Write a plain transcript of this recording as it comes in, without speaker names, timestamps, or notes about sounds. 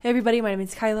everybody, my name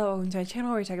is Kyla. Welcome to my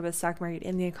channel where we talk about the stock market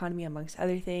and the economy amongst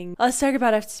other things. Let's talk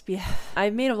about SBF.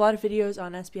 I've made a lot of videos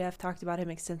on SBF, talked about him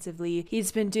extensively.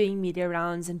 He's been doing media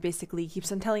rounds and basically keeps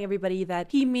on telling everybody that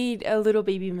he made a little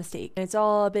baby mistake. And it's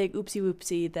all a big oopsie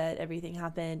whoopsie that everything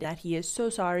happened, that he is so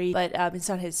sorry, but it's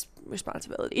not his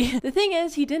responsibility. The thing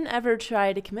is, he didn't ever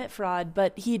try to commit fraud,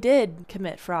 but he did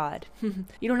commit fraud.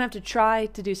 You don't have to try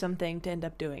to do something to end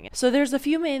up doing it. So there's a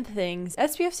few main things.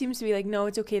 SBF seems to be like, no,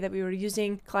 it's okay that we were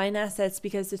using client assets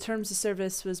because the terms of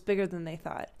service was bigger than they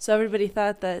thought. So everybody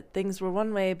thought that things were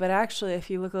one way, but actually, if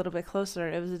you look a little bit closer,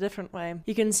 it was a different way.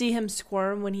 You can see him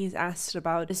squirm when he's asked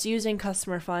about misusing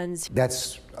customer funds.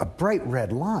 That's a bright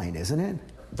red line, isn't it?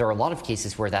 There are a lot of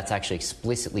cases where that's actually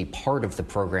explicitly part of the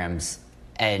programs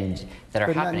and that are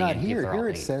but happening. Not here. Here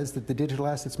it says that the digital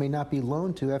assets may not be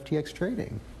loaned to FTX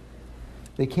trading.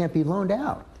 They can't be loaned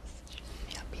out.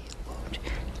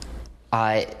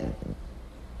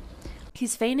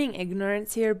 He's feigning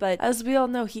ignorance here, but as we all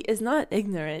know, he is not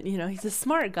ignorant. You know, he's a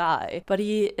smart guy, but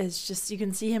he is just, you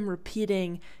can see him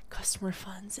repeating customer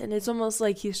funds, and it's almost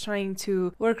like he's trying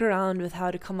to work around with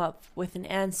how to come up with an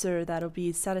answer that'll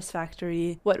be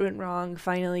satisfactory. What went wrong,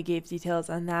 finally gave details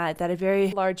on that a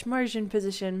very large margin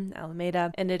position,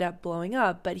 Alameda, ended up blowing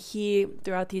up, but he,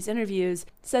 throughout these interviews,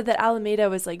 said that Alameda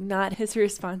was like not his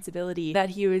responsibility, that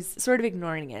he was sort of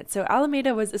ignoring it. So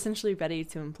Alameda was essentially ready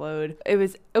to implode. It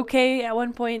was okay at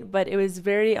one point, but it was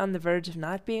very on the verge of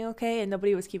not being okay, and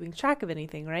nobody was keeping track of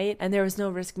anything, right? And there was no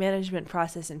risk management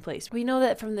process in place. We know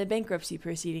that from the bankruptcy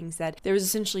proceedings that there was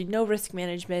essentially no risk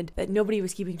management, that nobody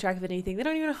was keeping track of anything. They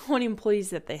don't even know how many employees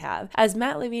that they have. As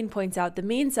Matt Levine points out, the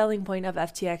main selling point of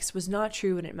FTX was not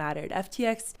true when it mattered.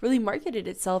 FTX really marketed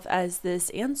itself as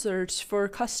this answer for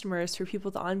customers, for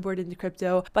people to onboard into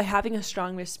crypto by having a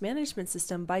strong risk management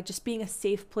system, by just being a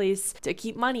safe place to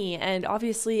keep money. And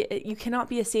obviously, you cannot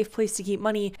be a safe place to keep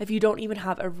money if you don't even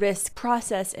have a risk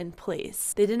process in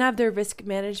place. They didn't have their risk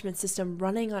management system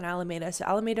running on Alameda, so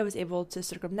Alameda was able to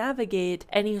circumnavigate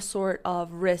any sort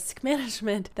of risk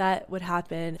management that would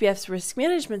happen. SBF's risk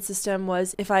management system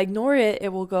was, if I ignore it, it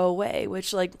will go away,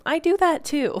 which, like, I do that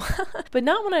too. But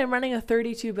not when I'm running a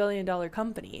 $32 billion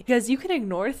company, because you can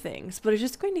ignore things, but it's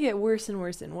just going to get worse and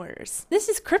worse and worse. This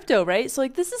is crypto, right? So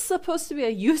like, this is supposed to be a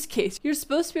use case. You're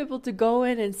supposed to be able to go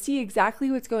in and see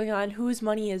exactly what's going on, whose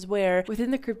money is where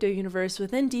within the crypto universe,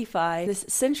 within DeFi. This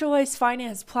centralized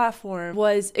finance platform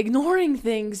was ignoring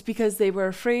things because they were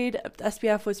afraid.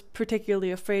 SBF was particularly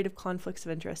afraid of conflicts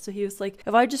of interest. So he was like,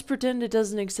 if I just pretend it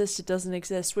doesn't exist, it doesn't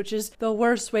exist, which is the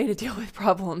worst way to deal with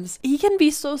problems. He can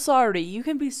be so sorry. You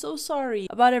can be so sorry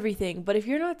about everything, but if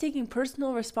you're not taking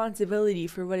personal responsibility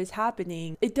for what is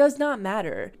happening, it does not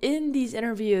matter. In these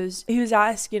interviews, he was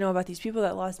asked, about these people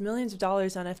that lost millions of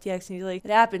dollars on FTX, and he's like,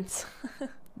 it happens.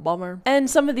 Bummer. And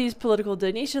some of these political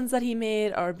donations that he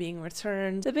made are being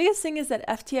returned. The biggest thing is that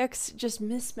FTX just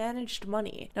mismanaged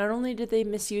money. Not only did they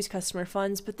misuse customer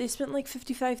funds, but they spent like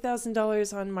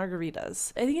 $55,000 on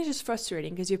margaritas. I think it's just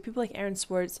frustrating because you have people like Aaron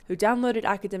Swartz who downloaded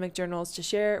academic journals to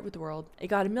share it with the world. It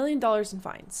got $1 million in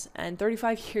fines and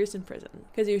 35 years in prison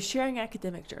because he was sharing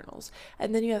academic journals.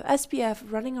 And then you have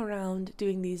SBF running around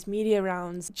doing these media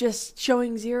rounds, just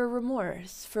showing zero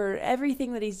remorse for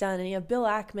everything that he's done. And you have Bill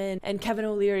Ackman and Kevin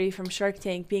O'Leary from Shark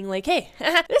Tank being like, hey,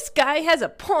 this guy has a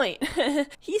point.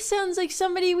 He sounds like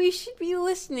somebody we should be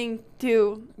listening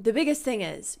to. The biggest thing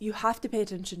is you have to pay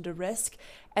attention to risk.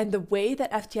 And the way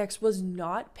that FTX was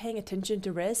not paying attention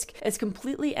to risk is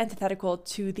completely antithetical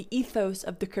to the ethos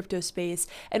of the crypto space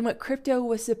and what crypto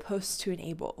was supposed to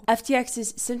enable.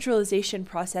 FTX's centralization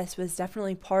process was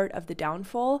definitely part of the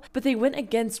downfall, but they went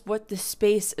against what the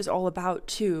space is all about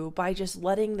too by just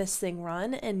letting this thing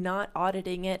run and not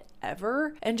auditing it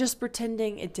ever and just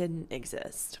pretending it didn't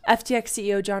exist. FTX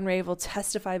CEO John Ray will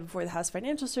testify before the House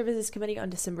Financial Services Committee on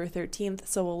December 13th,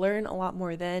 so we'll learn a lot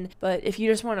more then. But if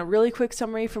you just want a really quick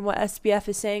summary from what SBF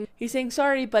is saying, he's saying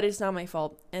sorry, but it's not my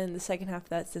fault. And the second half of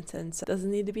that sentence doesn't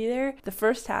need to be there. The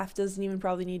first half doesn't even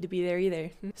probably need to be there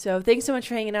either. So thanks so much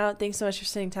for hanging out. Thanks so much for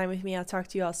spending time with me. I'll talk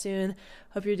to you all soon.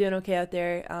 Hope you're doing okay out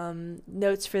there.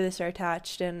 Notes for this are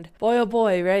attached, and boy, oh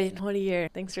boy, right? What a year.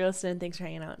 Thanks for listening. Thanks for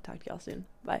hanging out. Talk to you all soon.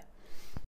 Bye.